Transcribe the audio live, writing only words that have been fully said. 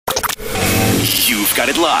You've got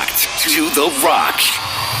it locked to The Rock.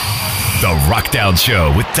 The RockDown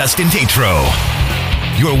Show with Dustin Tatro.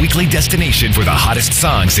 Your weekly destination for the hottest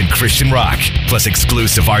songs in Christian rock, plus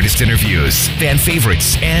exclusive artist interviews, fan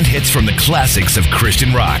favorites, and hits from the classics of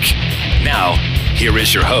Christian rock. Now, here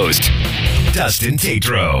is your host, Dustin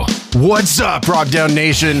Tatro. What's up, RockDown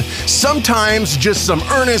Nation? Sometimes just some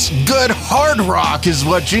earnest, good, hard rock is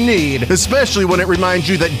what you need, especially when it reminds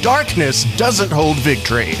you that darkness doesn't hold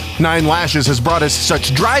victory. Nine Lashes has brought us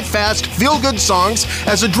such drive-fast, feel-good songs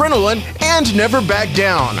as Adrenaline and Never Back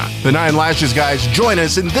Down. The Nine Lashes guys join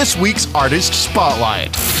us in this week's Artist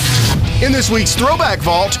Spotlight. In this week's Throwback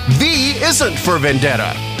Vault, V isn't for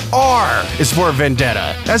Vendetta. R is for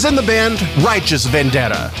Vendetta, as in the band Righteous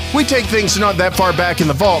Vendetta. We take things not that far back in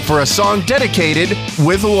the vault for a song dedicated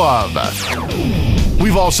with love.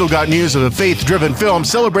 We've also got news of a faith-driven film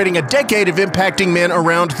celebrating a decade of impacting men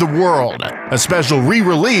around the world. A special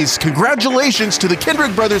re-release, congratulations to the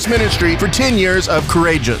Kendrick Brothers Ministry for 10 years of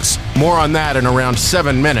Courageous. More on that in around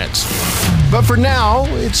 7 minutes. But for now,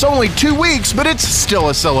 it's only 2 weeks, but it's still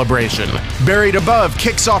a celebration. Buried Above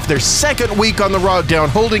kicks off their second week on the RockDown,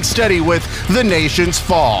 holding steady with The Nation's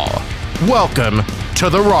Fall. Welcome to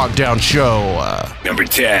the RockDown Show. Number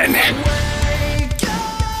 10.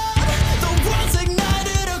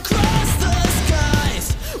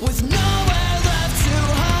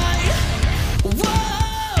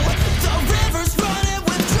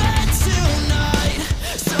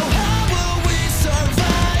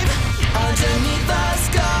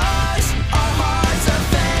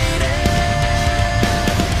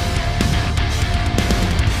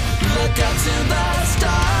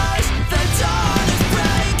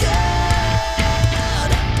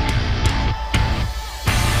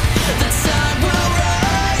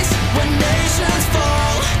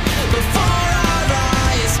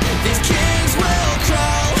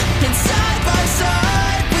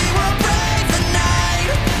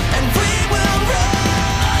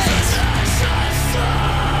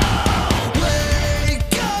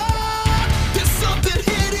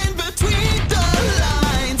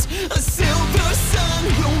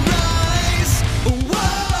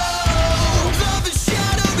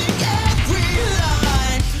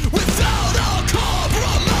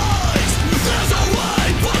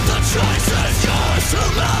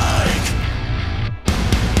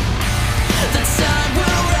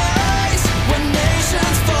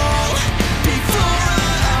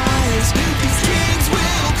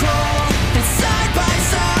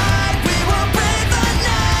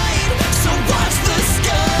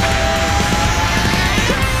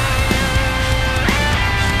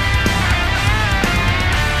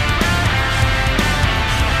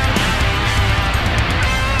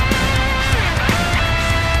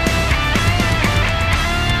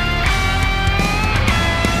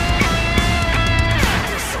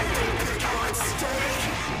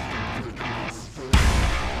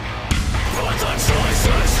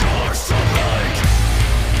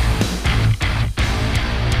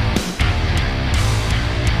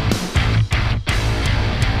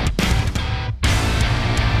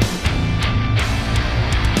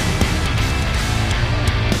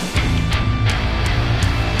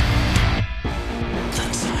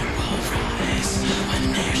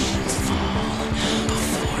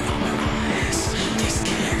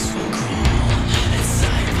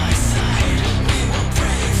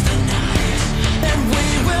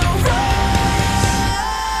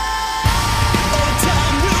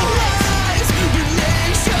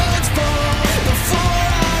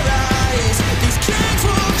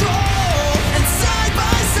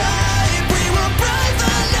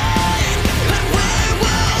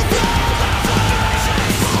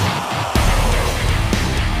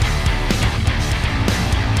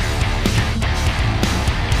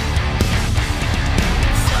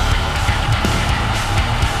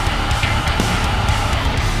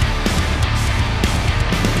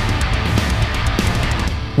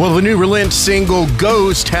 Well, the new Relent single,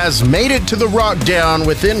 Ghost, has made it to the RockDown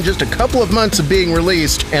within just a couple of months of being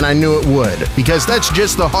released, and I knew it would, because that's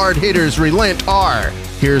just the hard hitters Relent are.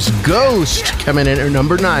 Here's Ghost coming in at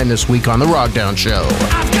number 9 this week on the RockDown Show.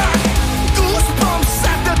 I've got goosebumps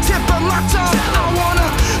at the tip of my tongue. I wanna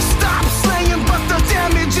stop slaying, but the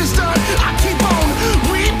damage is done. I keep on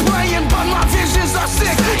replaying, but my visions are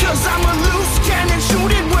sick, 'cause I'm a loose cannon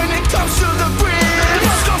shooting when it comes to the grid.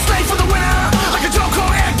 Must go slay for the winner, like a joke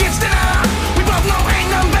on air gets dinner. We both know ain't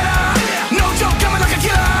nothing better. No joke coming like a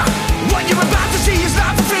killer. What you're about to see is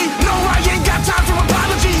not for free. No, I ain't got time for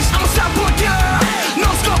apologies. I'm a stop boy killer. No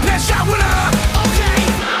scope headshot winner. Okay.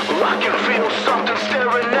 I can feel something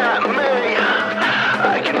staring at me.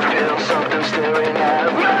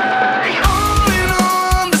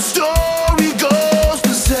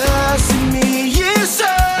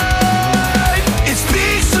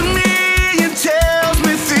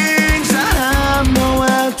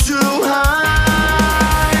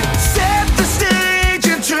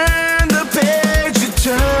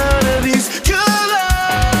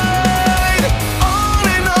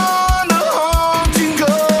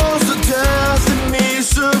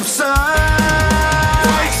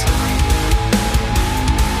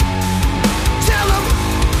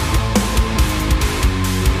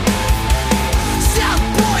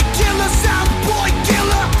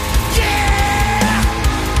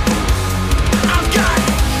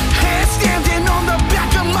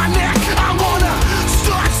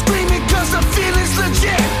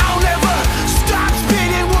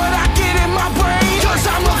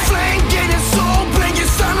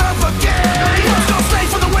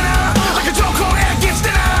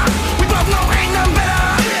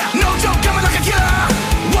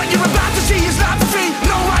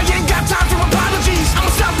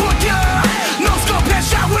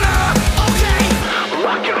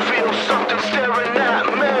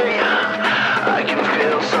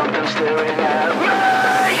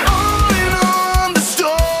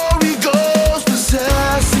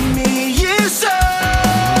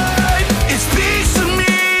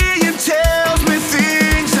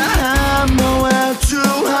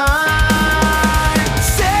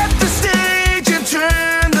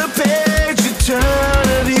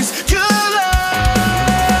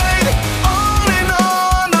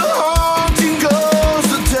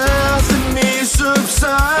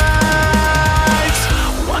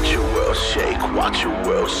 watch your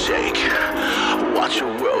world shake. Watch your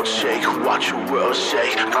world shake, watch your world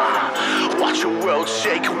shake. Watch your world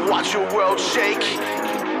shake, watch your world shake.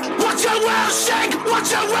 Watch your world shake, watch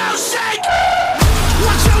your world shake.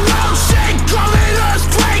 Watch your world shake, call it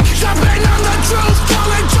earthquake. Jumping on the truth, call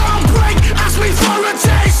it don't break. Ask me for a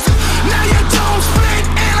taste, now you don't split.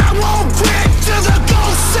 And I won't quit till the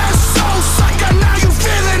ghost says so. Sucker, now you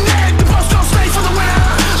feeling it. The post don't stay for the winner.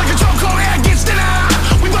 Like a drunk cold air gets thinner.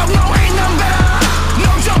 We both know ain't none better.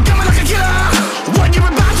 No joke coming like a killer. What you're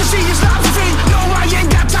about to see is not for free. No, I ain't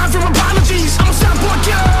got time for apologies. I'm a soundboard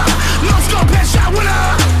killer. No scope headshot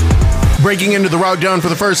winner. Breaking into the RockDown for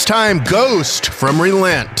the first time, Ghost from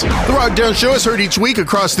Relent. The RockDown show is heard each week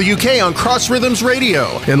across the UK on Cross Rhythms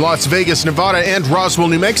Radio, in Las Vegas, Nevada, and Roswell,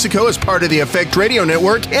 New Mexico as part of the Effect Radio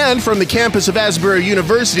Network, and from the campus of Asbury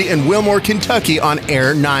University in Wilmore, Kentucky on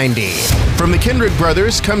Air 90. From the Kindred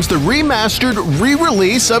Brothers comes the remastered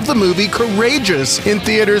re-release of the movie Courageous in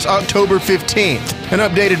theaters October 15th. An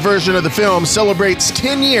updated version of the film celebrates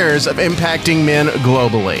 10 years of impacting men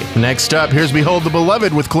globally. Next up, here's Behold the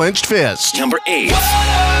Beloved with Clenched Fist. Number 8.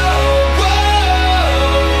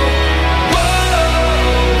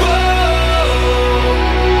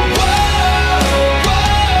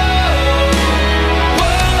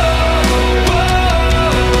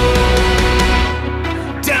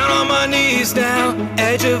 Down on my knees now,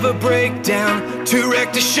 edge of a breakdown, too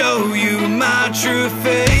wrecked to show you my true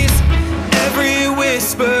face. Every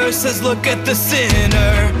whisper says look at the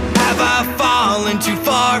sinner. Have I fallen too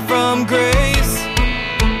far from grace?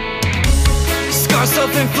 Scars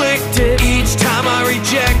self-inflicted each time I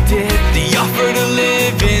rejected the offer to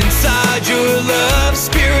live inside your love.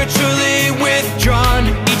 Spiritually withdrawn,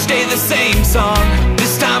 each day the same song.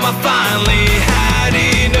 This time I finally had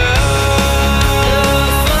enough.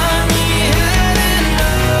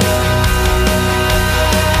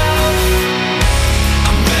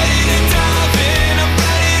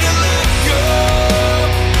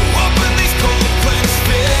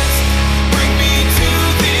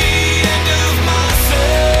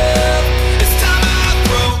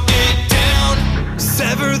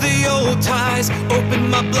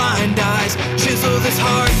 Open my blind eyes, chisel this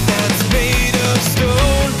heart that's made of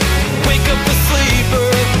stone. Wake up the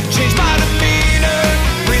sleeper, change my demeanor,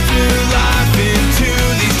 breathe new life into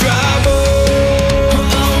these dry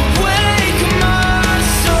bones. Awake my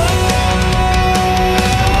soul.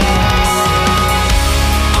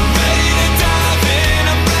 I'm ready to dive in,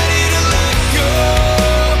 I'm ready to let go.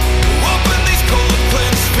 Open these cold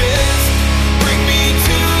clenched fists, bring me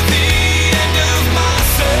to the end of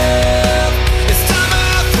myself.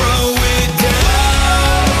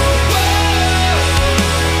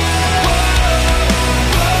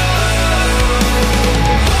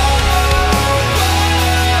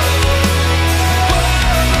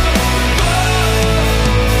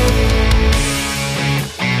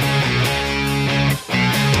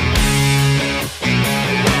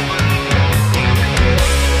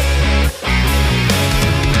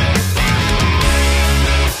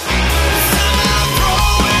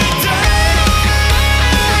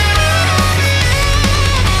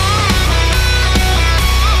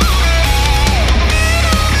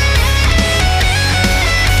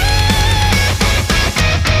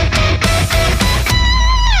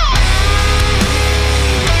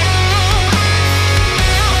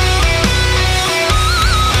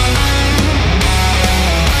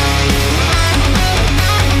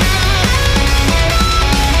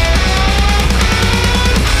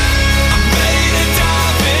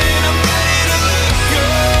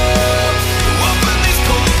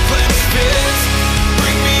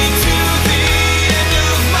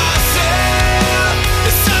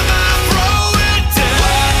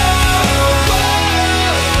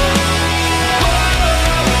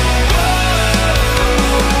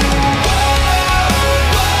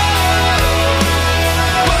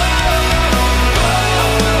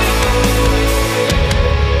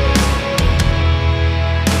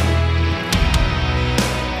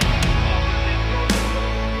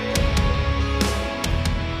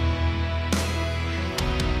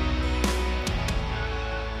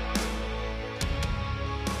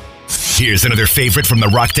 Here's another favorite from the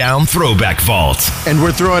RockDown Throwback Vault. And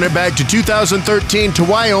we're throwing it back to 2013 to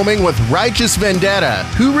Wyoming with Righteous Vendetta,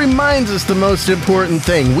 who reminds us the most important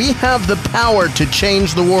thing. We have the power to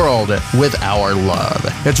change the world with our love.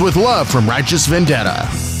 It's with Love from Righteous Vendetta.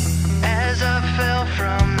 As I fell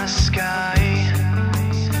from the sky,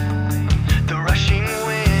 the rushing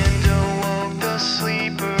wind awoke the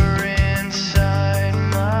sleeper inside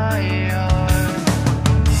my heart.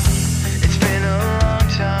 It's been a long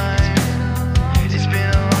time, it's been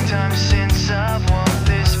a long time since I've walked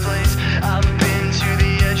this place. I've been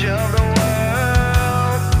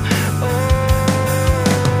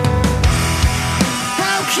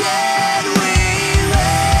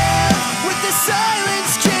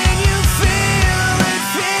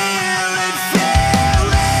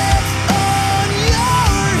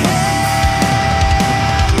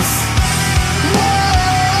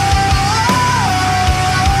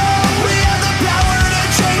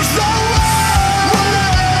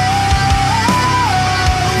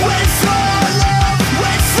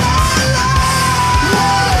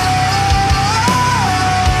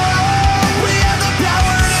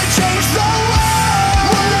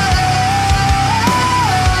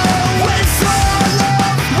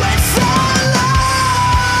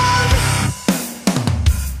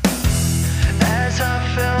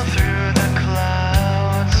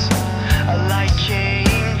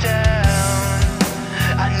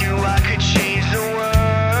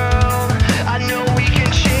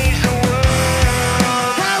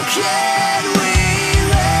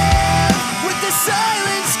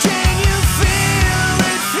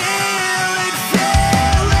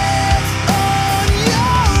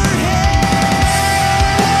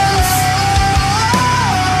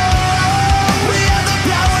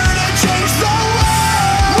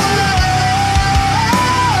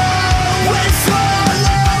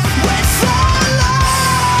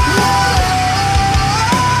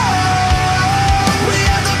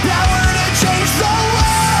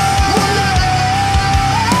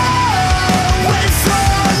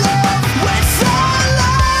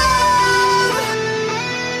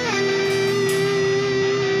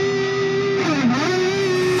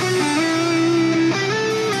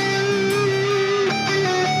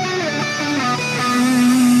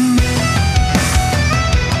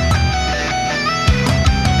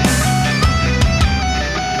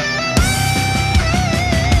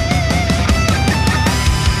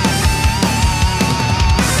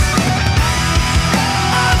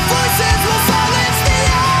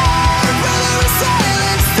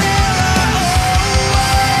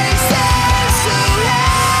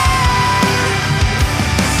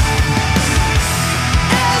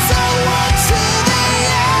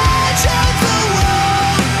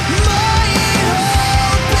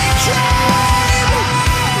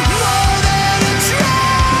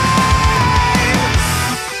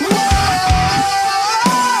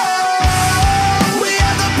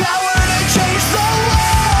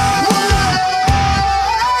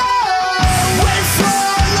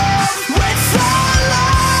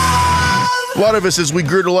A lot of us, as we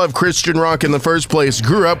grew to love Christian rock in the first place,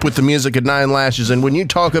 grew up with the music of Nine Lashes, and when you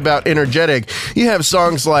talk about energetic, you have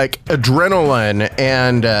songs like Adrenaline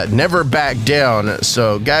and Never Back Down.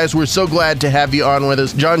 So, guys, we're so glad to have you on with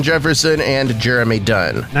us, John Jefferson and Jeremy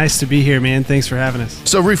Dunn. Nice to be here, man. Thanks for having us.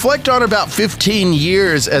 So, reflect on about 15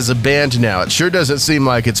 years as a band now. It sure doesn't seem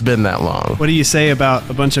like it's been that long. What do you say about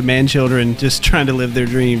a bunch of man children just trying to live their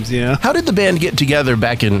dreams, you know? How did the band get together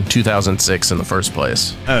back in 2006 in the first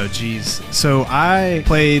place? Oh, geez. So I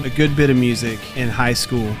played a good bit of music in high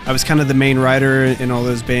school. I was kind of the main writer in all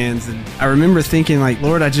those bands, and I remember thinking, like,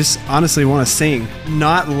 Lord, I just honestly want to sing.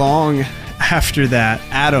 Not long after that,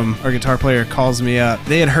 Adam, our guitar player, calls me up.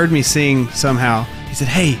 They had heard me sing somehow. He said,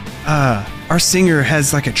 hey, our singer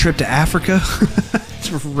has like a trip to Africa.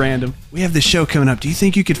 It's random. We have this show coming up. Do you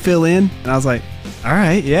think you could fill in? And I was like, all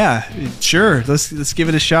right, yeah, sure. Let's give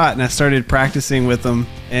it a shot. And I started practicing with them,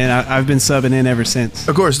 and I've been subbing in ever since.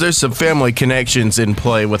 Of course, there's some family connections in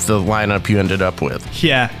play with the lineup you ended up with.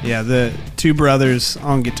 Yeah, the two brothers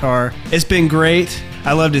on guitar. It's been great.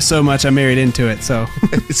 I loved it so much I married into it, so.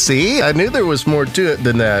 See, I knew there was more to it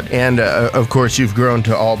than that. And, of course, you've grown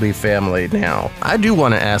to all be family now. I do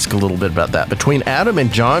want to ask a little bit about that. Between Adam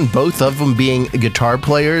and John, both of them being guitar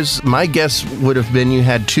players, my guess would have been you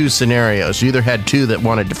had two scenarios. You either had two that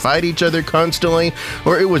wanted to fight each other constantly,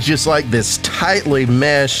 or it was just like this tightly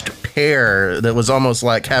meshed pair that was almost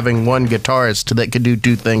like having one guitarist that could do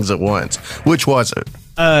two things at once. Which was it?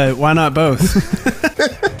 Why not both?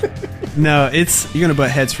 No, you're going to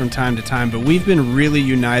butt heads from time to time, but we've been really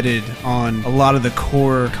united on a lot of the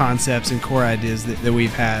core concepts and core ideas that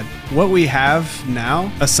we've had. What we have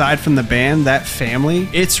now, aside from the band, that family,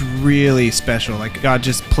 it's really special. Like, God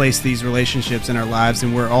just placed these relationships in our lives,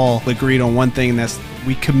 and we're all agreed on one thing, and that's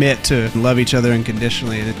we commit to love each other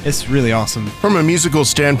unconditionally. It's really awesome. From a musical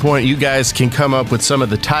standpoint, you guys can come up with some of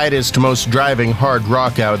the tightest, most driving hard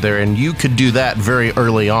rock out there, and you could do that very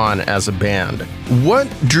early on as a band. What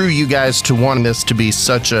drew you guys to wanting this to be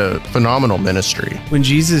such a phenomenal ministry? When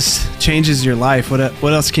Jesus changes your life,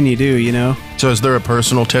 what else can you do, you know? So is there a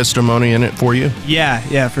personal testimony in it for you?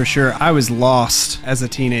 Yeah, for sure. I was lost as a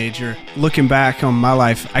teenager. Looking back on my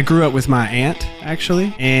life, I grew up with my aunt,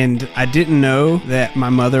 actually, and I didn't know that my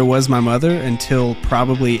mother was my mother until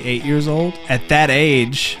probably 8 years old. At that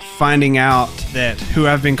age, finding out that who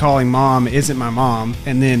I've been calling mom isn't my mom,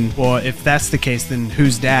 and then, well, if that's the case, then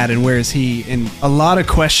who's dad and where is he? And a lot of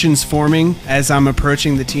questions forming as I'm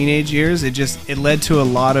approaching the teenage years. It led to a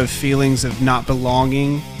lot of feelings of not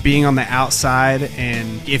belonging, being on the outside,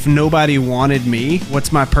 and if nobody wanted me,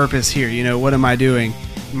 what's my purpose here? You know, what am I doing?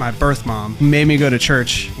 My birth mom made me go to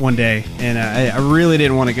church one day, and I really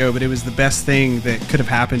didn't want to go, but it was the best thing that could have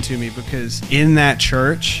happened to me, because in that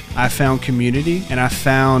church I found community, and I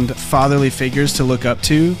found fatherly figures to look up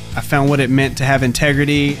to. I found what it meant to have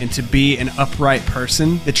integrity and to be an upright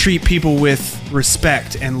person, that treat people with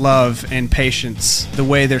respect and love and patience the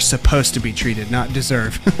way they're supposed to be treated, not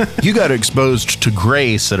deserve. You got exposed to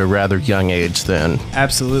grace at a rather young age then.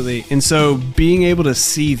 Absolutely. And so being able to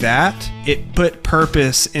see that, it put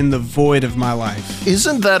purpose in the void of my life.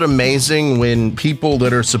 Isn't that amazing when people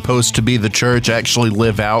that are supposed to be the church actually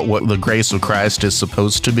live out what the grace of Christ is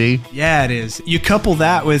supposed to be? Yeah, it is. You couple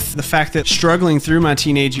that with the fact that struggling through my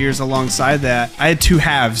teenage years alongside that, I had two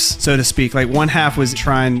halves, so to speak. Like, one half was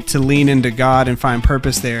trying to lean into God and find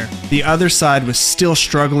purpose there. The other side was still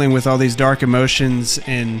struggling with all these dark emotions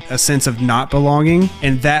and a sense of not belonging.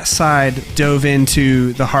 And that side dove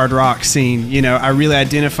into the hard rock scene. You know, I really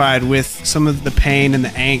identified with some of the pain and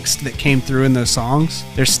the angst that came through in those songs.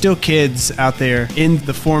 There's still kids out there in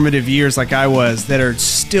the formative years like I was that are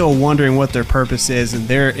still wondering what their purpose is, and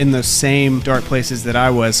they're in those same dark places that I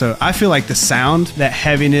was. So I feel like the sound, that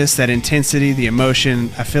heaviness, that intensity, the emotion,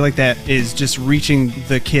 I feel like that is just reaching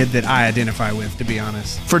the kid that I identify with, to be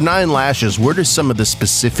honest. For Nine Lashes, what are some of the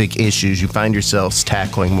specific issues you find yourselves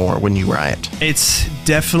tackling more when you write? It's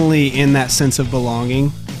definitely in that sense of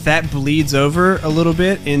belonging. That bleeds over a little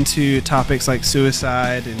bit into topics like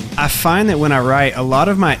suicide, and I find that when I write, a lot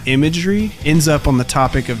of my imagery ends up on the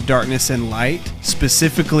topic of darkness and light,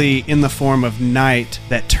 specifically in the form of night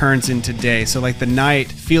that turns into day. So like the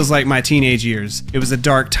night feels like my teenage years. It was a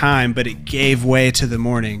dark time, but it gave way to the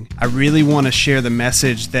morning. I really want to share the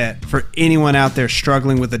message that for anyone out there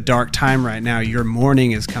struggling with a dark time right now, your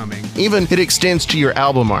morning is coming. Even it extends to your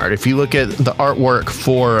album art. If you look at the artwork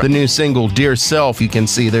for the new single, Dear Self, you can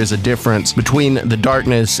see there's a difference between the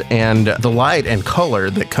darkness and the light and color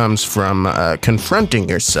that comes from confronting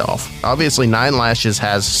yourself. Obviously, Nine Lashes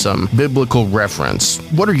has some biblical reference.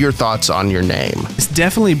 What are your thoughts on your name? It's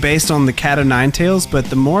definitely based on the Cat of Nine Tails, but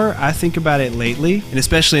the more I think about it lately, and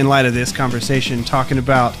especially in light of this conversation, talking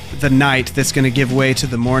about the night that's going to give way to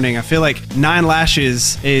the morning, I feel like Nine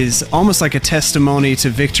Lashes is almost like a testimony to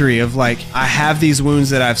victory of like, I have these wounds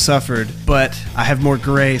that I've suffered, but I have more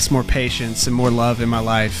grace, more patience, and more love in my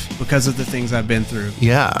life because of the things I've been through.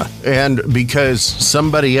 Yeah, and because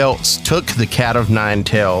somebody else took the Cat of Nine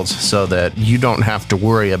Tails so that you don't have to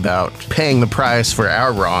worry about paying the price for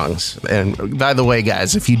our wrongs. And by the way,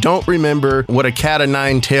 guys, if you don't remember what a Cat of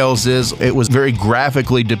Nine Tails is, it was very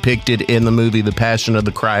graphically depicted in the movie The Passion of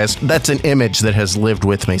the Christ. That's an image that has lived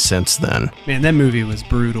with me since then. Man, that movie was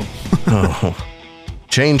brutal. Oh.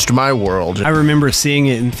 Changed my world. I remember seeing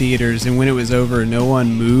it in theaters, and when it was over, no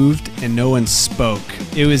one moved and no one spoke.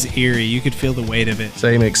 It was eerie. You could feel the weight of it.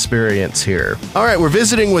 Same experience here. All right, we're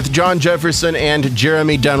visiting with John Jefferson and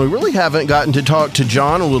Jeremy Dunn. We really haven't gotten to talk to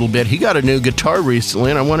John a little bit. He got a new guitar recently,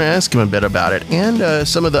 and I want to ask him a bit about it and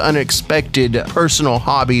some of the unexpected personal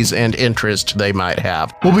hobbies and interests they might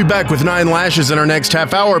have. We'll be back with Nine Lashes in our next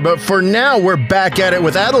half hour, but for now, we're back at it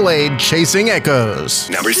with Adelaide, Chasing Echoes.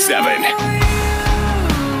 Number 7.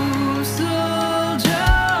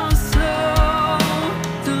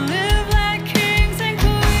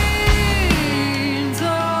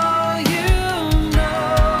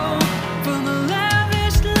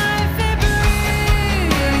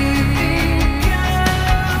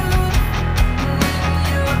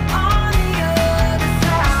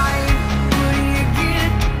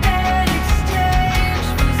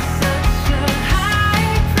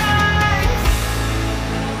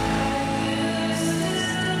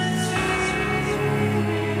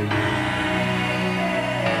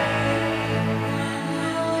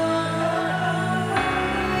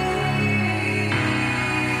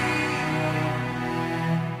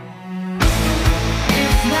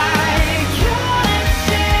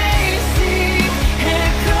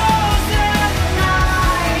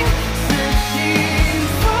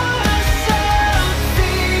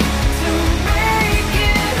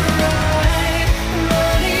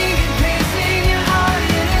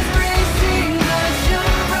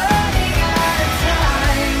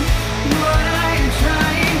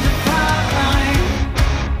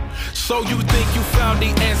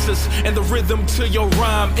 And the rhythm to your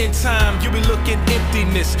rhyme. In time, you be looking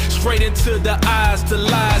emptiness straight into the eyes. The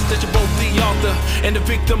lies that you're both the author and the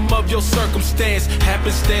victim of your circumstance.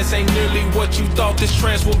 Happenstance ain't nearly what you thought this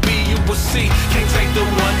trance will be. You will see. Can't take the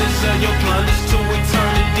wonders of your blunders to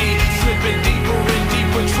eternity. Slipping deeper and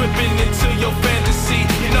deeper, tripping into your fantasy.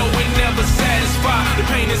 You know it never satisfies. The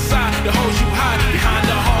pain inside that holds you high behind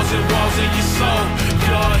the halls and walls of your soul.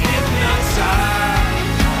 You're hypnotized.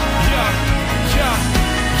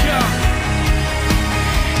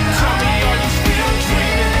 Tell me, are you still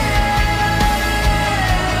dreaming?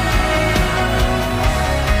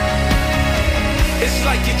 It's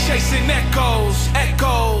like you're chasing echoes,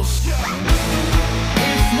 echoes. It's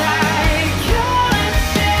like you're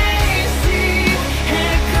chasing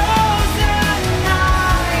echoes at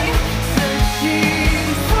night,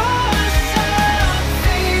 searching for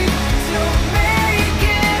something to make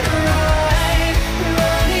it right.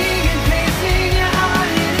 Running and pacing, your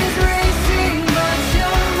heart it is racing, but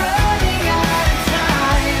you're running out of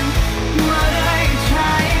time. What are you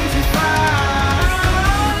trying to find?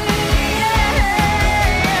 Are you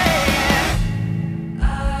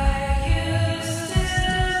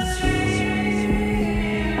still dreaming?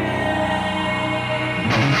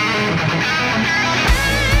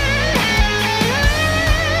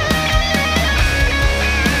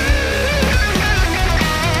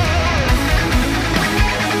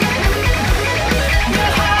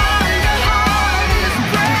 Your heart is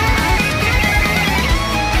breaking.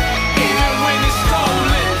 Even when it's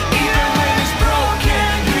stolen, even when it's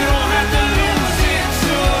broken, you don't have to lose it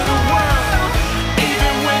to the world.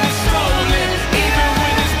 Even when it's stolen, even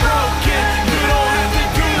when it's broken, you don't have to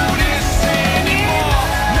do this anymore.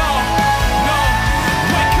 No,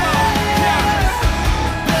 wake up, yeah.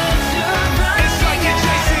 It's like you're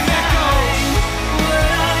chasing echoes.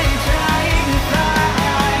 What are you trying to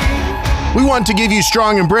find? We want to give you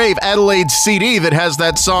Strong and Brave, Adelaide's CD that has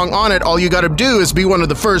that song on it. All you gotta do is be one of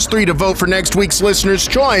the first 3 to vote for next week's Listener's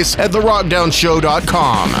Choice at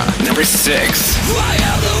therockdownshow.com. Number 6. I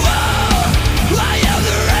am the war, I am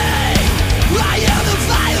the rain, I am the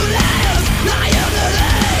violence, I am the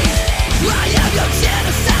hate, I am your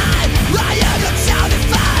genocide, I am your child and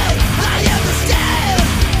fight, I am the stand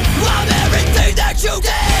of everything that you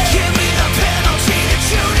did. Give me the penalty that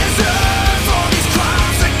you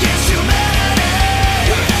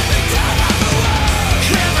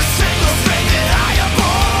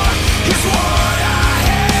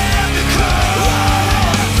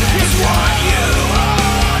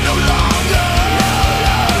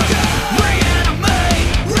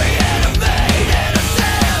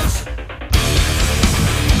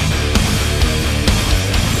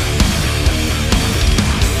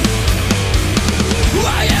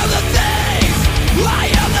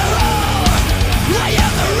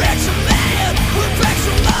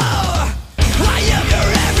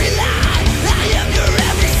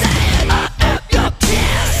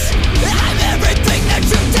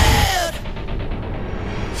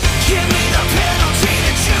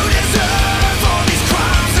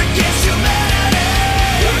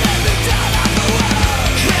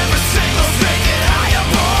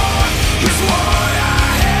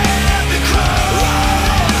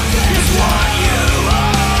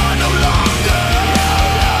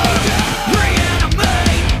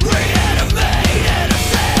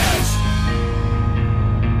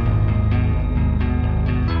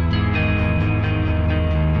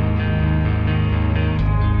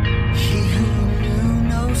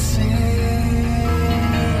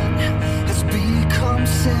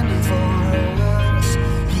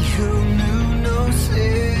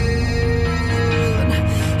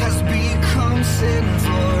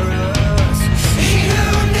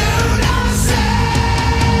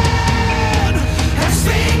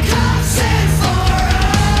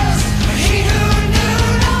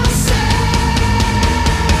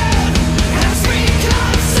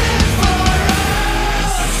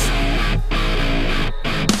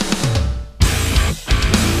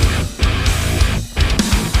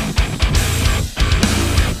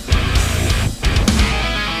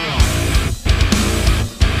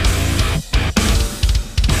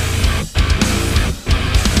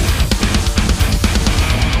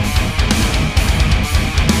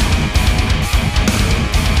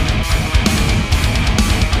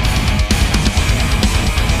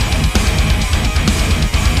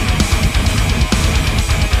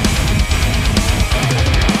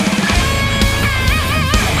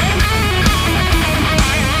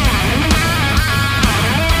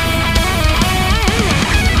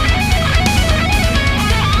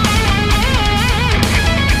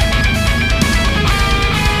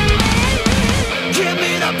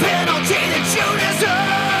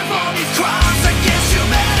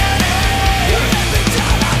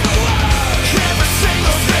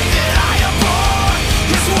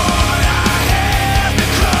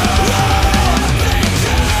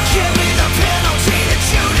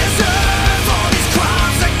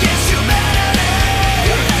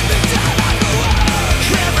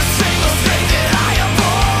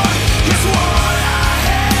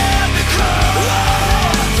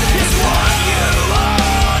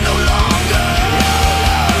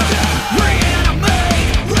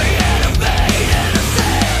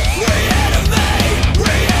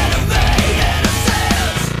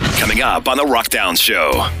up on the RockDown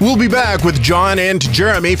Show. We'll be back with John and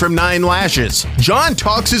Jeremy from 9 Lashes. John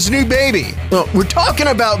talks his new baby. Well, we're talking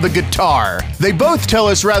about the guitar. They both tell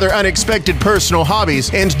us rather unexpected personal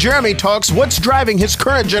hobbies, and Jeremy talks what's driving his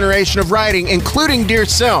current generation of writing, including Dear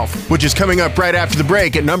Self, which is coming up right after the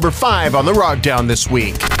break at number 5 on the RockDown this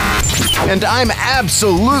week. And I'm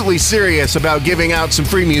absolutely serious about giving out some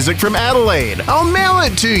free music from Adelaide. I'll mail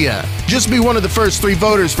it to you. Just be one of the first 3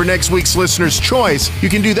 voters for next week's Listener's Choice. You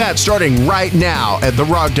can do that starting right now at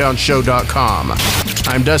therockdownshow.com.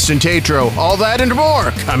 I'm Dustin Tatro. All that and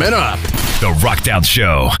more coming up. The RockDown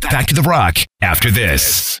Show. Back to the rock after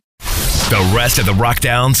this. The rest of the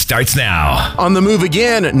RockDown starts now. On the move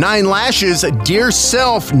again, 9 Lashes, Dear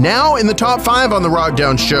Self, now in the top 5 on the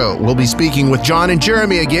RockDown Show. We'll be speaking with John and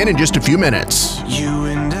Jeremy again in just a few minutes. You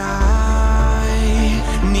and I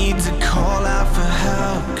need to call out for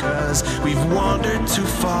help, 'cause we've wandered too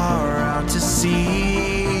far out to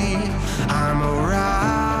sea. I'm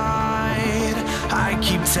alright, I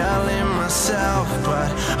keep telling myself, but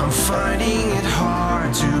I'm finding it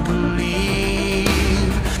hard to believe.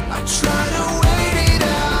 I try to wait it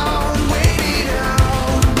out,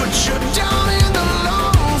 but you're down in the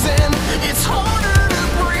lungs and it's harder to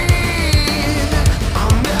breathe.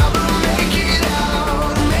 I'll never make it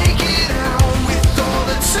out with all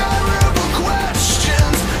the terrible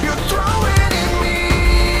questions you're throwing at me.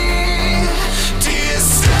 Dear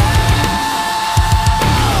self,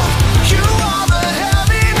 you are the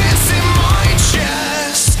heaviness in my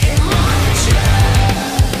chest,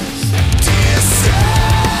 Dear self,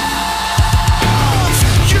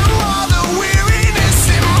 you are the weariness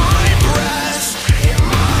in my breath,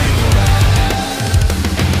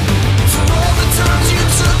 For all the times you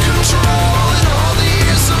took control and all the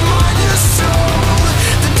years of mine your soul,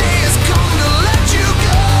 the day has come to let you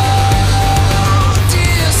go,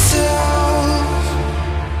 dear self.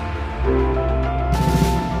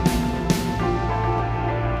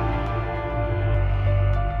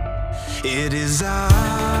 It is I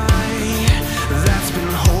that's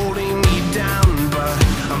been holding me down, but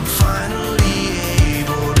I'm finally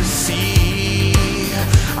able to see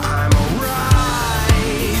I'm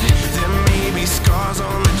alright. There may be scars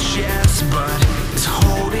on the chest, but it's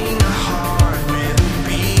holding a heart with a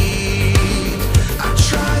beat. I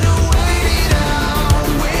try to wait it out,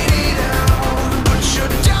 but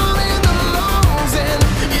you're down in the lungs and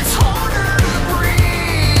it's harder to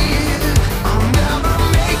breathe. I'll never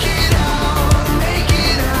make it out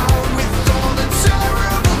with all the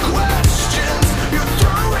terrible questions you're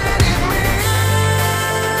throwing at me.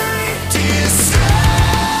 Dear self,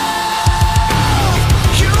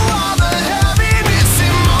 you are the heaviness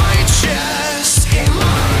in my chest,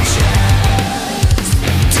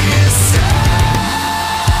 Dear self,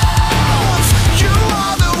 you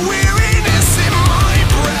are the weariness in my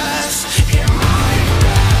breath,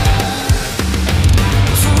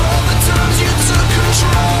 For all the times you took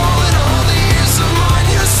control and all the years of mine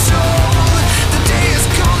your soul, the day has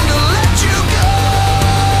come to let you go.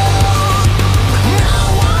 Now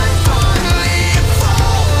I'm finally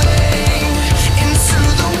falling into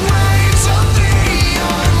the waves of the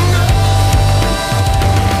unknown.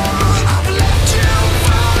 I've left you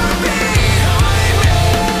far behind me,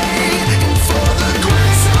 and for the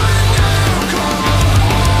grace I now come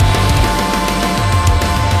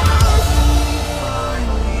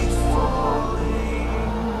finally falling.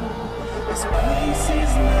 This place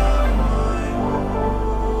is now my home.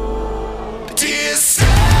 Dear self,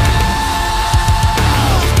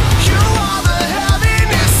 you are the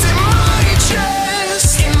heaviness in my chest,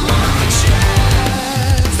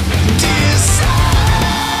 Dear self,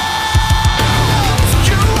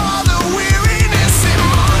 you are the weariness in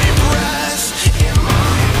my breath,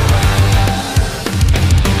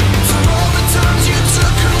 For all the times you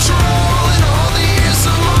took control and all the years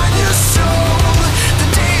of mine your soul, the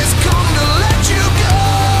day has come to let you go,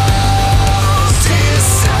 dear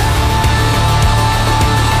self.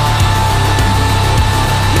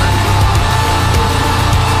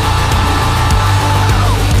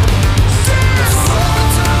 For all the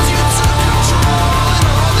times you took control and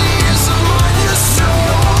all the years of mine your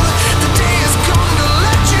soul, the day has come to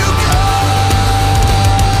let you go.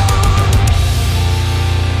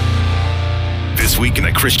 This week in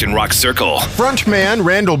the Christian rock circle. Frontman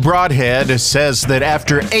Randall Broadhead says that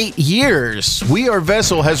after 8 years, We Are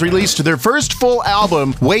Vessel has released their first full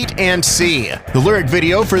album, Wait and See. The lyric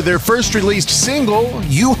video for their first released single,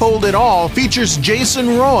 You Hold It All, features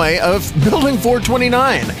Jason Roy of Building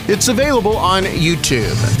 429. It's available on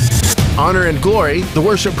YouTube. Honor and Glory, the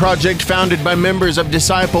worship project founded by members of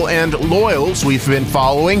Disciple and Loyals we've been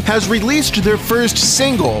following, has released their first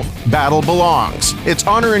single, Battle Belongs. It's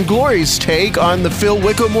Honor and Glory's take on the Phil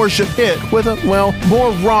Wickham worship hit with a,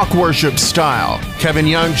 more rock worship style. Kevin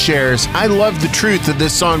Young shares, I love the truth that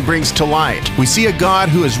this song brings to light. We see a God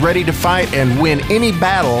who is ready to fight and win any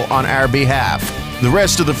battle on our behalf. The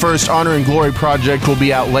rest of the first Honor and Glory project will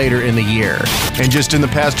be out later in the year. And just in the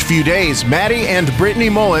past few days, Maddie and Brittany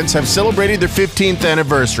Mullins have celebrated their 15th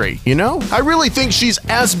anniversary. You know, I really think she's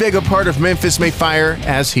as big a part of Memphis May Fire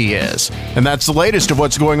as he is. And that's the latest of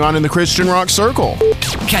what's going on in the Christian rock circle.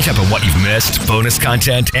 Catch up on what you've missed, bonus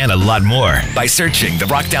content, and a lot more by searching The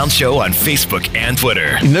RockDown Show on Facebook and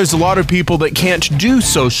Twitter. And there's a lot of people that can't do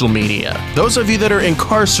social media. Those of you that are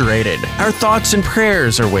incarcerated, our thoughts and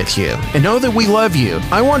prayers are with you. And know that we love you.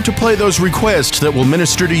 I want to play those requests that will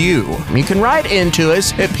minister to you. You can write into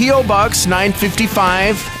us at P.O. Box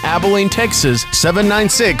 955, Abilene, Texas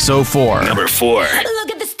 79604. Number 4.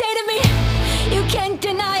 Look at the state of me, you can't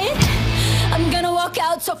deny it. I'm gonna walk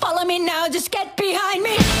out, so follow me now, just get behind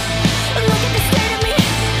me. Look at the state of me,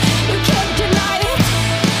 you can't deny it.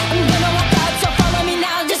 I'm gonna walk out, so follow me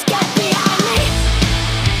now, just get behind me.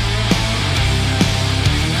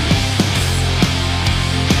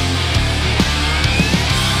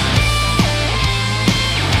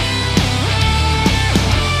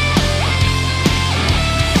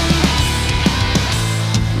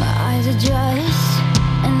 My eyes adjust,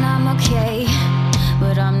 and I'm okay,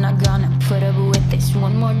 but I'm not gonna put up with this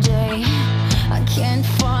one more day. I can't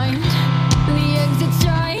find the exit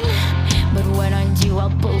sign, but when I do, I'll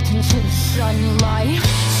bolt into the sunlight.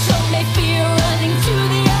 Some may fear running to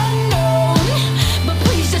the unknown, but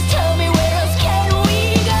please just tell me, where else can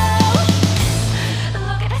we go?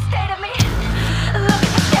 Look at the state of me, look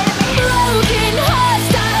at the state of me. Broken,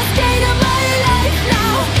 hostile state of my life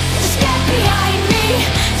now. Just get behind me,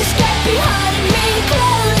 just get behind me.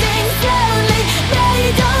 Closing slowly,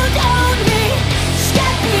 they don't own me. Just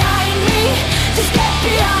get behind me, just get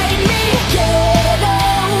behind me. Get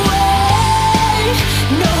away,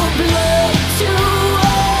 no blood to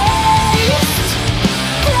waste.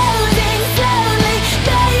 Closing slowly,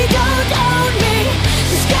 they don't own me.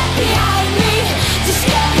 Just get behind me, just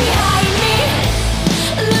get behind me.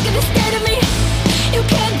 Look at the state of me, you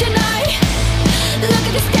can't deny. Look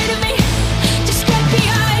at the state of me, just get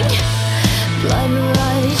behind. Blood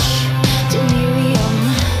rush, delirium,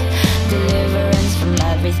 deliverance from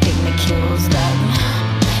everything that kills them.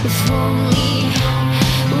 If only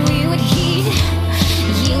we would heed,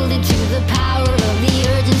 yielded to the power of the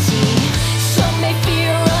urgency. Some may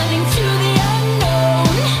fear running to the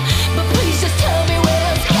unknown, but please just tell me, where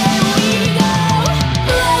else can we go?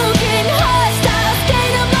 Broken, hostile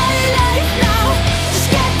state of my life now. Just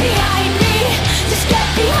get behind me, just get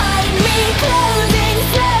behind me. Closing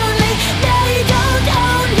slowly, they don't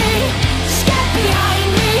own me. Just get behind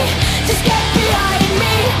me, just get behind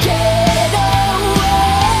me. Get away,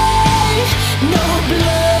 no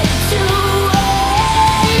blood to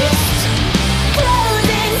waste.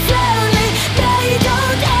 Closing slowly, they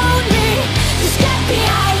don't own me. Just get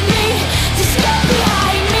behind me, just get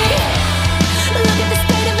behind me. Look at the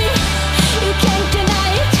state of me, you can't deny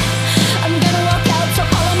it. I'm gonna walk out, so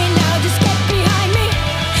follow me now, just get behind me.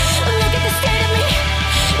 Look at the state of me,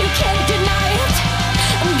 you can't deny it.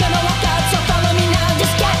 I'm gonna walk out, so follow me now,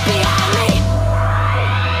 just get behind me.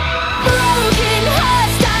 Broken,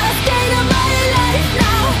 hostile state of my life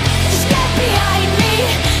now. Just get behind me,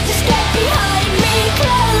 just get behind me.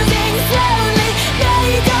 Closing slowly,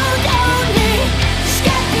 they don't own me. Just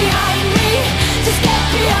get behind me, just get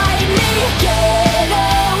behind me. Get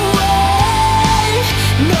away,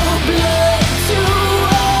 no blood to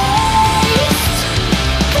waste.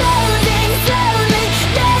 Closing slowly,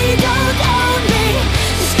 they don't own me.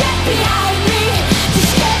 Just get behind me,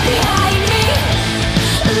 just get behind me.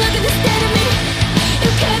 Look at the state of me,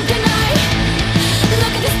 you can't deny.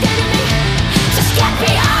 Look at the state of me, just get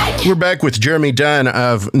behind. We're back with Jeremy Dunn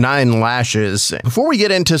of 9 Lashes. Before we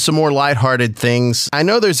get into some more lighthearted things, I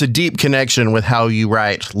know there's a deep connection with how you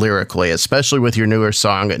write lyrically, especially with your newer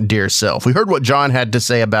song, Dear Self. We heard what John had to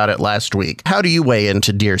say about it last week. How do you weigh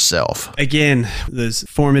into Dear Self? Again, those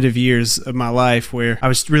formative years of my life where I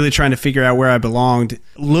was really trying to figure out where I belonged.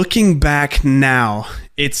 Looking back now,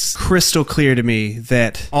 it's crystal clear to me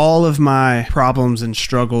that all of my problems and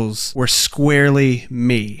struggles were squarely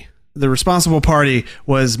me. The responsible party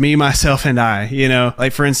was me, myself, and I, you know,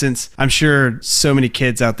 like for instance, I'm sure so many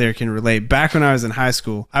kids out there can relate. Back when I was in high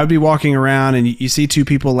school, I would be walking around and you see two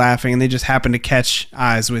people laughing and they just happen to catch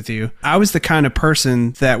eyes with you. I was the kind of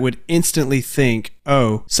person that would instantly think,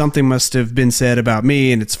 oh, something must have been said about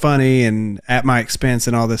me and it's funny and at my expense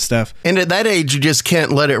and all this stuff. And at that age, you just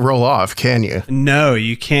can't let it roll off, can you? No,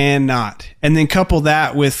 you cannot. And then couple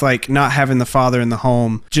that with like not having the father in the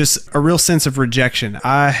home, just a real sense of rejection.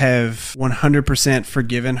 I have 100%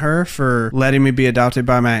 forgiven her for letting me be adopted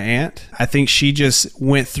by my aunt. I think she just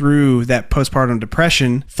went through that postpartum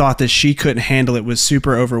depression, thought that she couldn't handle it, was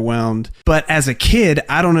super overwhelmed. But as a kid,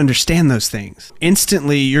 I don't understand those things.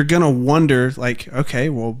 Instantly, you're going to wonder like, okay,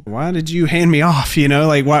 well, why did you hand me off? You know,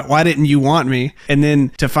 like why didn't you want me? And then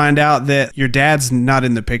to find out that your dad's not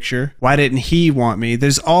in the picture, why didn't he want me?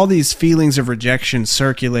 There's all these feelings of rejection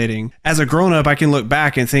circulating. As a grown-up, I can look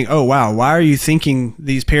back and think, oh wow, why are you thinking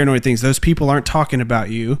these paranoid things? Those people aren't talking about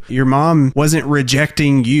you. Your mom wasn't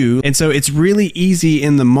rejecting you. And so it's really easy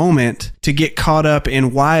in the moment to get caught up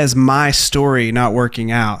in why is my story not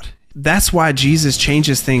working out? That's why Jesus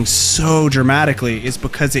changes things so dramatically, is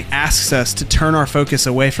because it asks us to turn our focus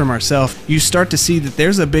away from ourselves. You start to see that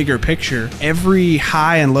there's a bigger picture. Every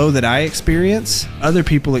high and low that I experience, other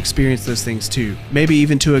people experience those things too. Maybe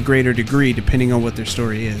even to a greater degree, depending on what their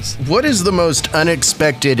story is. What is the most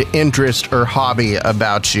unexpected interest or hobby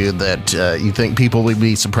about you that you think people would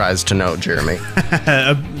be surprised to know, Jeremy?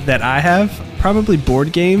 That I have? Probably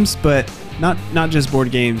board games, but not just board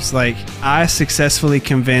games. Like, I successfully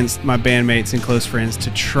convinced my bandmates and close friends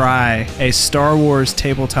to try a Star Wars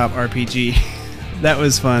tabletop RPG. That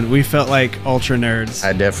was fun. We felt like ultra nerds.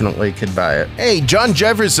 I definitely could buy it. Hey, John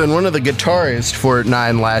Jefferson, one of the guitarists for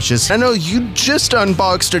Nine Lashes. I know you just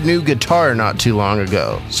unboxed a new guitar not too long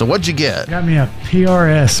ago. So what'd you get? Got me a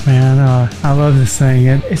PRS, man. I love this thing.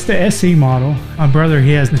 It's the SE model. My brother,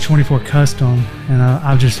 he has the 24 Custom, and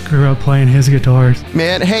I just grew up playing his guitars.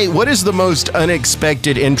 Man, hey, what is the most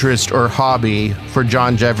unexpected interest or hobby for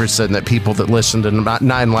John Jefferson that people that listen to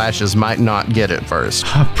Nine Lashes might not get at first?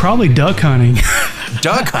 Probably duck hunting.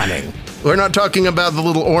 Duck hunting? We're not talking about the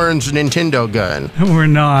little orange Nintendo gun. We're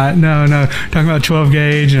not. No. Talking about 12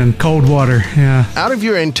 gauge and cold water. Yeah. Out of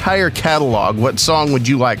your entire catalog, what song would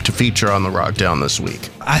you like to feature on the RockDown this week?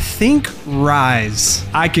 I think Rise.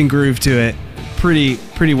 I can groove to it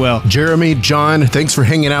pretty well. Jeremy, John, thanks for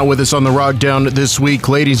hanging out with us on the RockDown this week.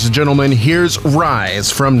 Ladies and gentlemen, here's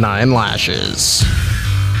Rise from Nine Lashes.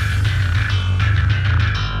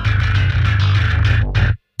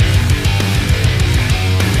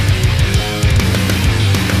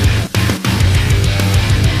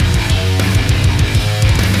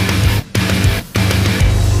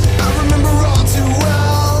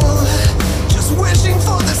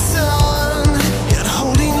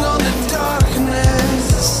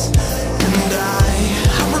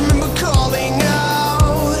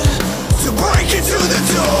 Break into the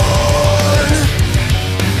dawn.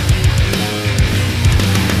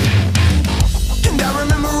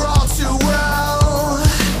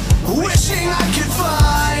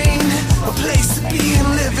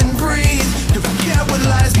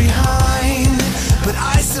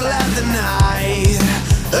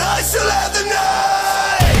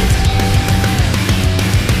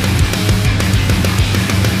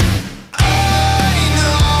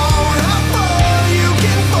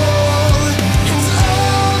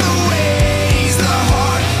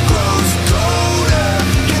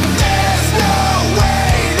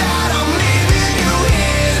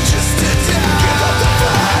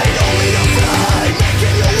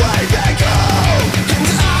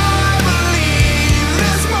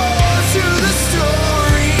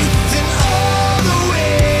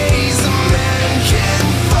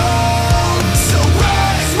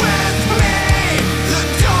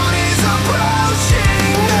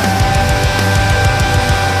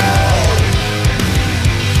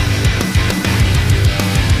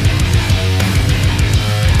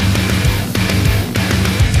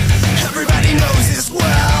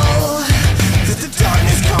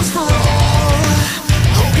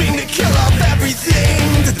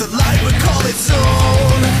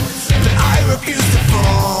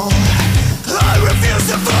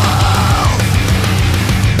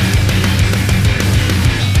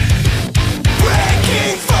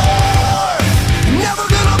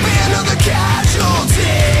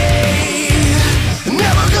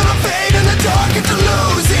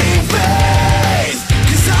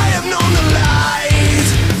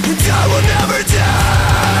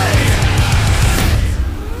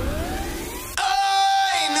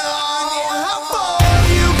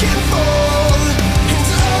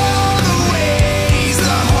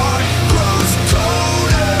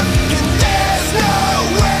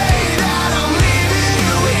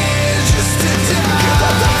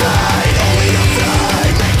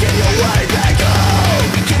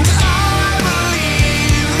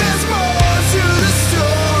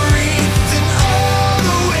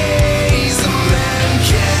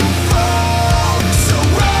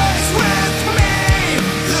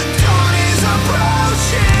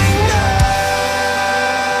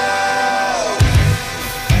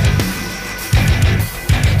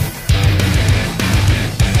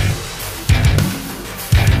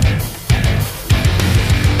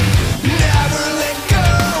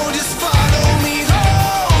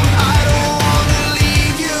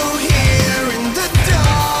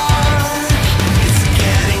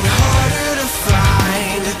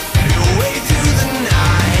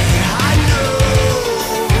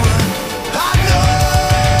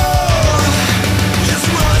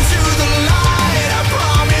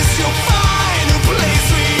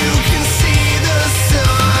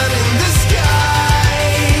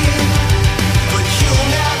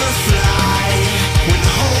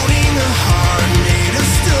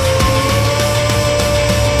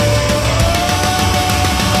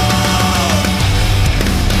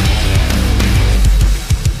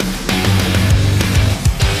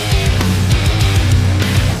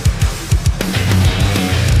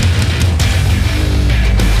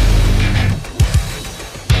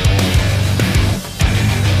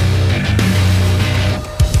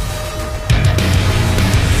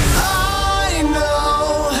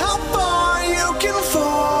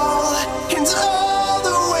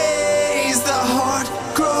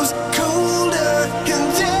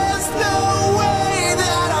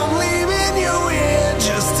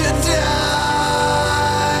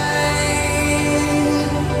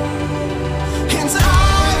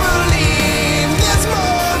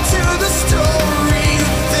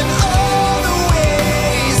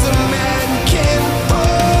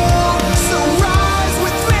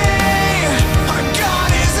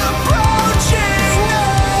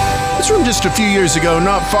 from just a few years ago,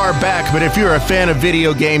 not far back, but if you're a fan of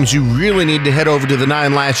video games, you really need to head over to the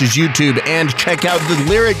Nine Lashes YouTube and check out the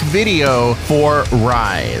lyric video for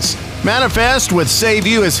Rise. Manifest with Save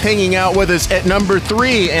You is hanging out with us at number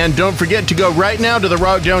 3, and don't forget to go right now to the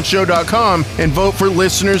RockDownShow.com and vote for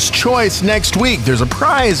Listener's Choice next week. There's a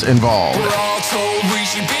prize involved. We're all told we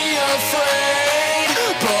should be afraid,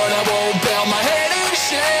 but I won't bow my head in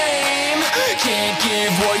shame. Can't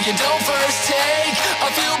give what you don't first take. I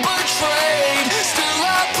feel betrayed, still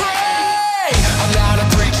I pray. I'm not a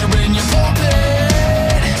preacher in your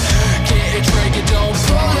pulpit. Can't drink it, don't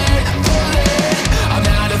pull it, pull it. I'm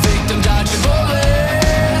not a victim dodging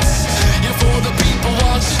bullets. You're for the people,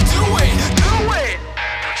 want to do it, do it.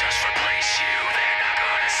 They'll just replace you, they're not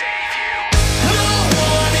gonna save you. No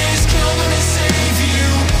one is coming to save you.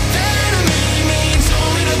 The enemy means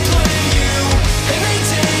only to play you. And they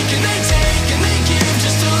take, and they take, and they give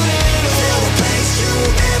just a little. They'll replace you,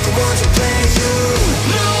 never want to play you.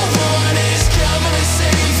 No one is coming to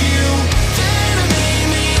save you. The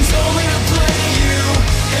enemy means only to play you.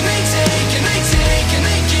 And they take, and they take, and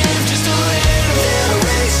they give just a little. They'll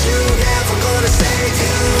erase you, never gonna save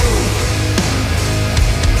you.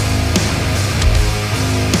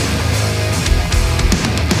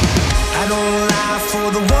 I don't lie for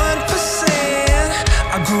the 1%.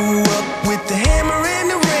 I grew up with the hammer and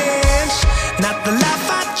the wrench. Not the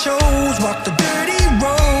life I chose, walk the dirty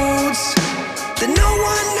roads that no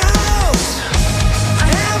one knows. I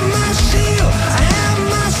have my shield, I have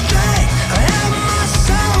my strength, I have my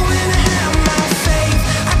soul and I have my faith.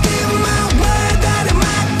 I give my word that it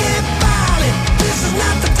might get violent. This is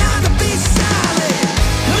not the time to be silent.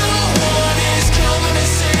 No one is coming to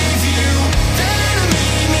save you. The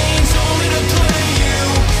enemy means only to play you.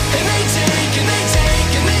 And they take, and they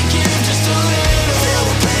take, and they give just a little. They'll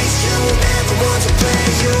replace you, never want to play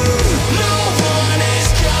you. No one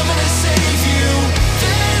is coming to save you.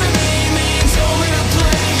 The enemy means only to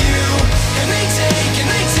play you. And they take, and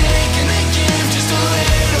they take, and they give just a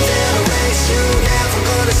little. They'll erase you, never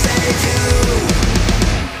gonna save you.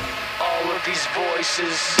 All of these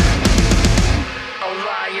voices, a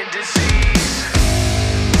lying disease.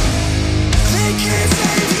 They can't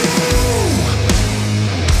save you.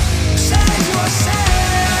 Save yourself.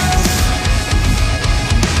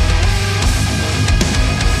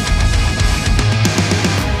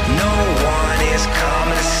 No one is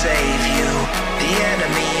coming to save you. The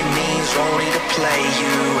enemy means only to play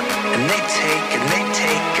you. And they take, and they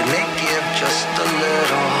take, and they give just a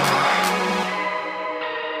little.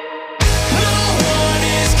 No one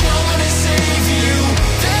is coming to save you.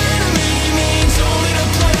 The enemy means only to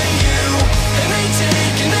play you. And they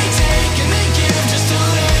take, and they take, and they give just a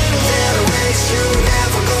little. They'll erase you,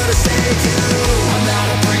 never gonna save you. I'm not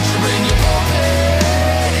a preacher in your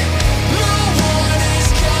pulpit. No one is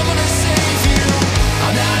coming to save you.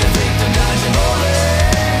 I'm not a victim dodging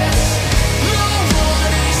bullets. No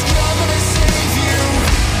one is coming to save you.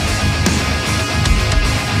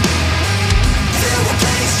 They'll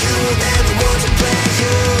replace you, never want to play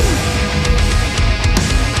you.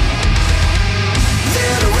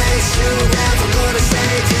 They'll erase you, never gonna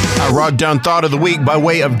save you. Our RockDown Thought of the Week by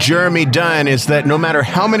way of Jeremy Dunn is that no matter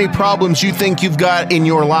how many problems you think you've got in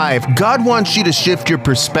your life, God wants you to shift your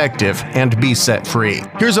perspective and be set free.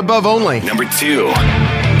 Here's Above Only. Number 2.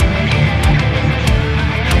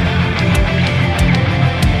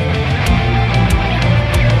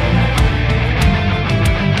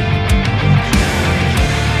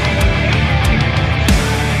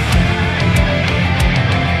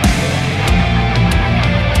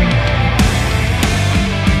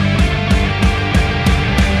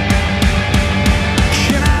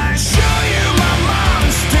 Can I show you my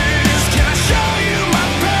monsters? Can I show you my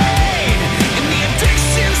pain? And the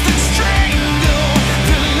addictions that strangle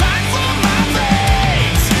the life of my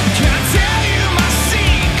veins. Can I tell you my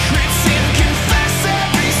secrets and confess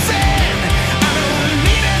every sin? I don't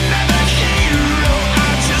need another hero, I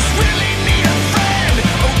just really need a friend.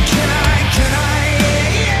 Oh, can I,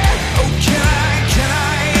 yeah. Oh, can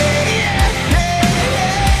I, yeah.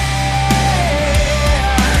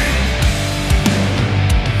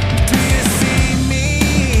 Do you see me?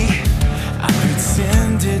 I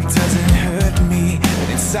pretend it doesn't hurt me, but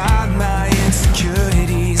inside my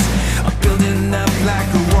insecurities are building up like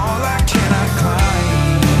a wall I cannot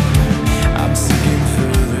climb. I'm sinking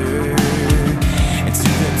further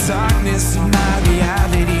into the darkness of my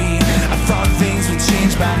reality. I thought things would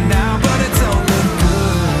change by now, but it don't look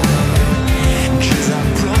good. 'Cause I'm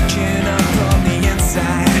broken up on the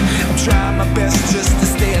inside. I'm trying my best just to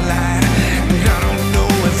stay alive, but I don't know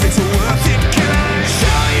if it's worth it. Can I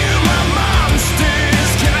show you my monsters?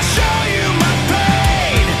 Can I show you my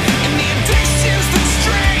pain? And the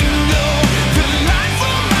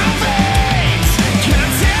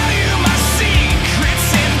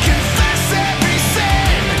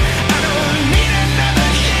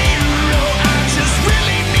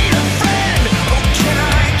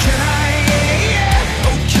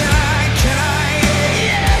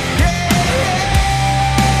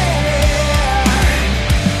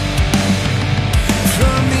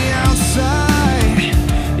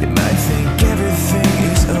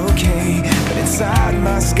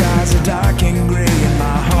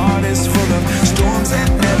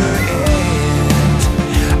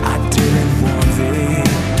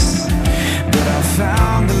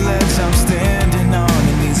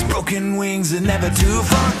Is it never too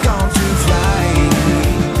far gone to fly?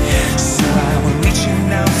 So I will reach you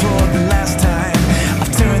now for the last time.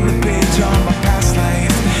 I've turned the page on my past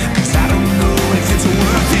life, 'cause I don't know if it's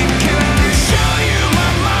worth it. Can I show you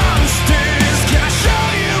my monsters? Can I show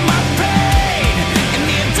you my pain? And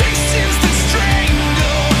the addictions that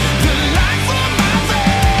strangle the life of my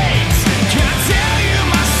veins. Can I tell you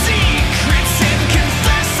my secrets and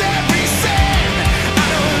confess every sin? I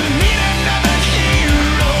don't need another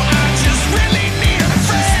hero, I just really need a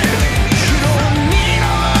friend. You don't need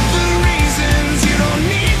all of the reasons, you don't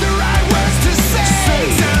need the right words to say.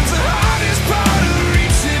 Sometimes the hardest part of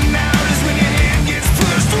reaching out is when your hand gets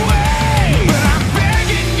pushed away. But I'm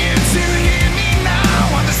begging you to hear me now,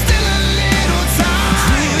 while there's still a little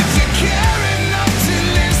time. If you care enough to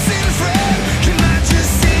listen, friend, can I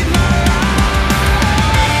just save my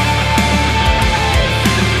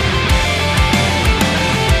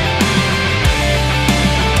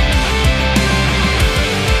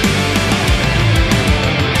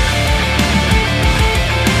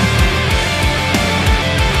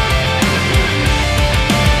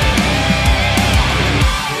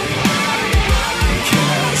Can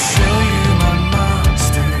I show you my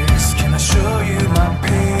monsters? Can I show you my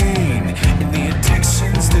pain? And the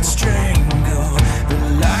addictions that strangle the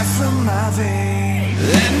life from my veins.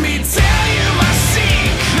 Let me tell you my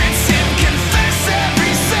secrets and confess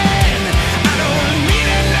every sin. I don't need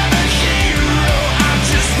another hero, I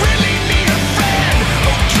just really need a friend.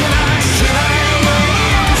 Oh, can I show you my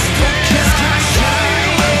monsters? Can I show you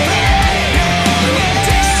my pain? And the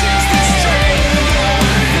addictions that strangle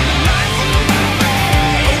the life of my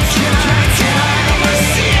veins. Oh, can I tell you my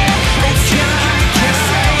secrets? Can I confess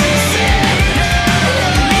every sin? I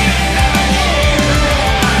don't need another hero,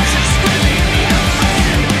 I just really need a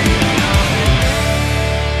friend.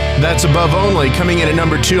 That's Above Only, coming in at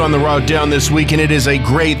number 2 on the RockDown this week, and it is a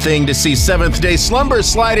great thing to see Seventh Day Slumber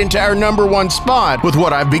slide into our number 1 spot with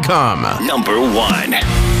What I've Become. Number 1.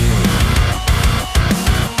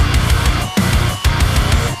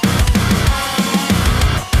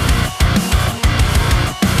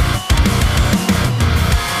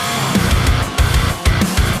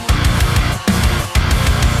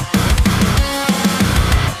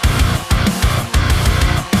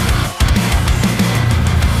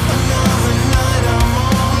 Another night I'm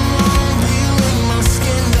all alone, peeling my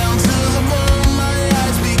skin down to the bone. My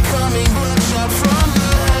eyes becoming bloodshot from the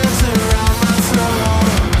hands around my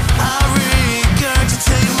throat.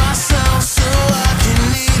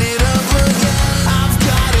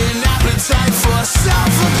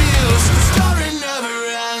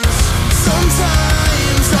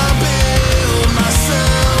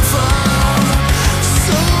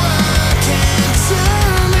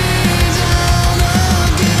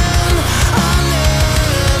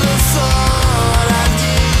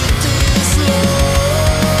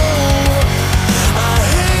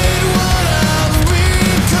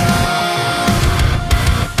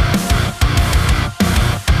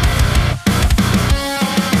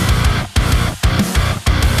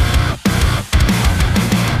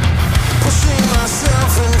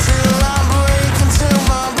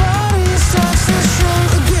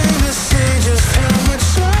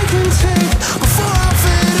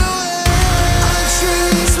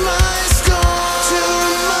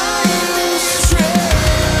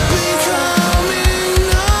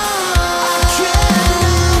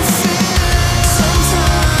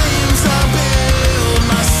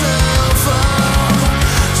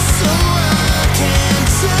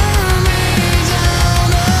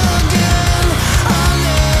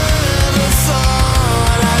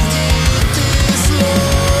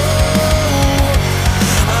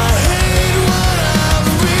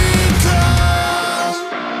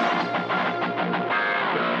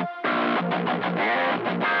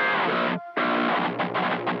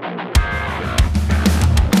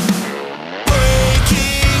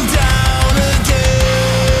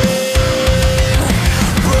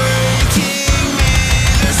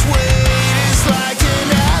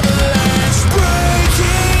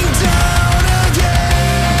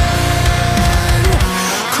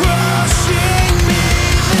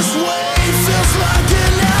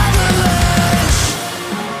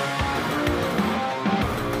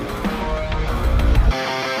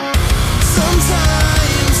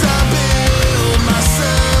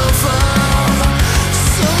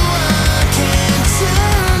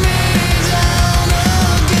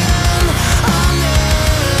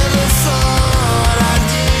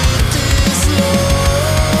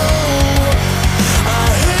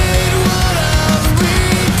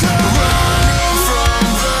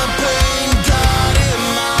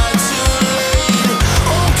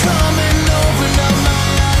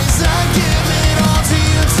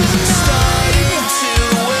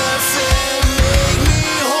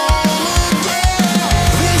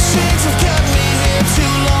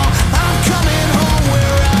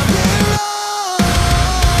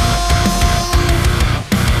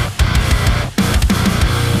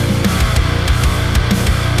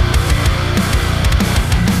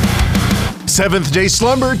 Seventh Day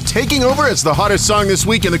Slumber taking over as the hottest song this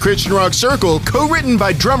week in the Christian rock circle, co-written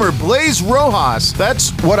by drummer Blaze Rojas.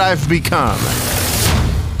 That's What I've Become.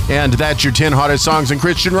 And that's your 10 hottest songs in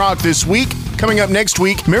Christian rock this week. Coming up next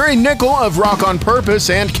week, Mary Nickel of Rock on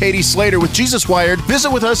Purpose and Katie Slater with Jesus Wired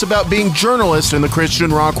visit with us about being journalists in the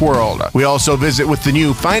Christian rock world. We also visit with the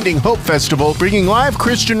new Finding Hope Festival, bringing live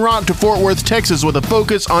Christian rock to Fort Worth, Texas with a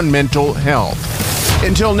focus on mental health.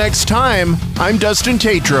 Until next time, I'm Dustin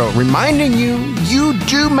Tatro, reminding you, you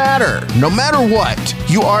do matter. No matter what,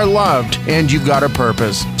 you are loved and you've got a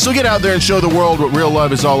purpose. So get out there and show the world what real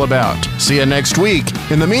love is all about. See you next week.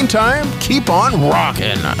 In the meantime, keep on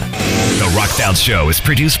rocking. The RockDown Show is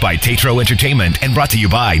produced by Tatro Entertainment and brought to you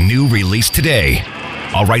by New Release Today.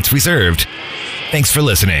 All rights reserved. Thanks for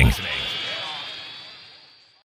listening.